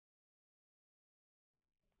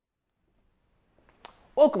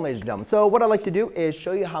Welcome, ladies and gentlemen. So what I'd like to do is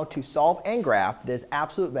show you how to solve and graph this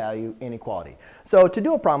absolute value inequality. So to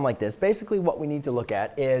do a problem like this, basically what we need to look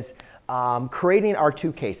at is creating our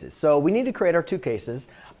two cases. So we need to create our two cases,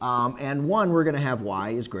 and one, we're going to have y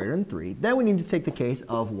is greater than 3. Then we need to take the case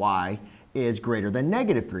of y is greater than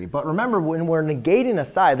negative 3. But remember, when we're negating a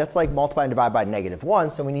side, that's like multiply and divide by negative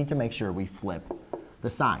 1, so we need to make sure we flip the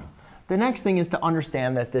sign. The next thing is to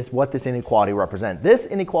understand that what this inequality represents. This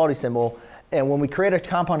inequality symbol, and when we create a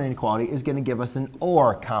compound inequality, is going to give us an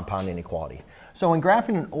OR compound inequality. So when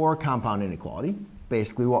graphing an OR compound inequality,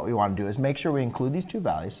 basically what we want to do is make sure we include these two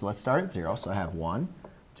values. So let's start at 0. So I have 1,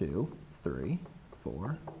 2, 3,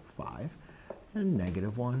 4, 5, and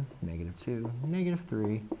negative 1, negative 2, negative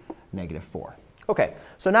 3, negative 4. OK,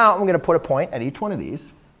 so now I'm going to put a point at each one of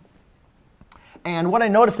these. And what I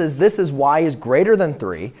notice is this is y is greater than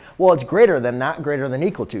 3. Well, it's greater than, not greater than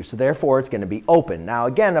equal to. So therefore, it's going to be open. Now,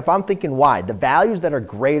 again, if I'm thinking y, the values that are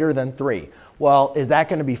greater than 3, well, is that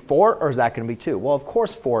going to be 4 or is that going to be 2? Well, of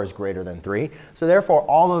course, 4 is greater than 3. So therefore,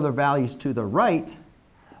 all other values to the right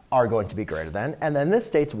are going to be greater than. And then this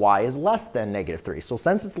states y is less than negative 3. So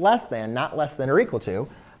since it's less than, not less than or equal to,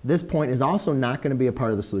 this point is also not going to be a part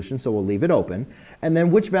of the solution, so we'll leave it open. And then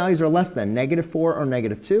which values are less than, negative 4 or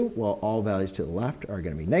negative 2? Well, all values to the left are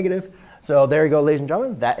going to be negative. So there you go, ladies and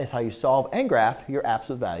gentlemen. That is how you solve and graph your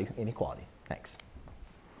absolute value inequality. Thanks.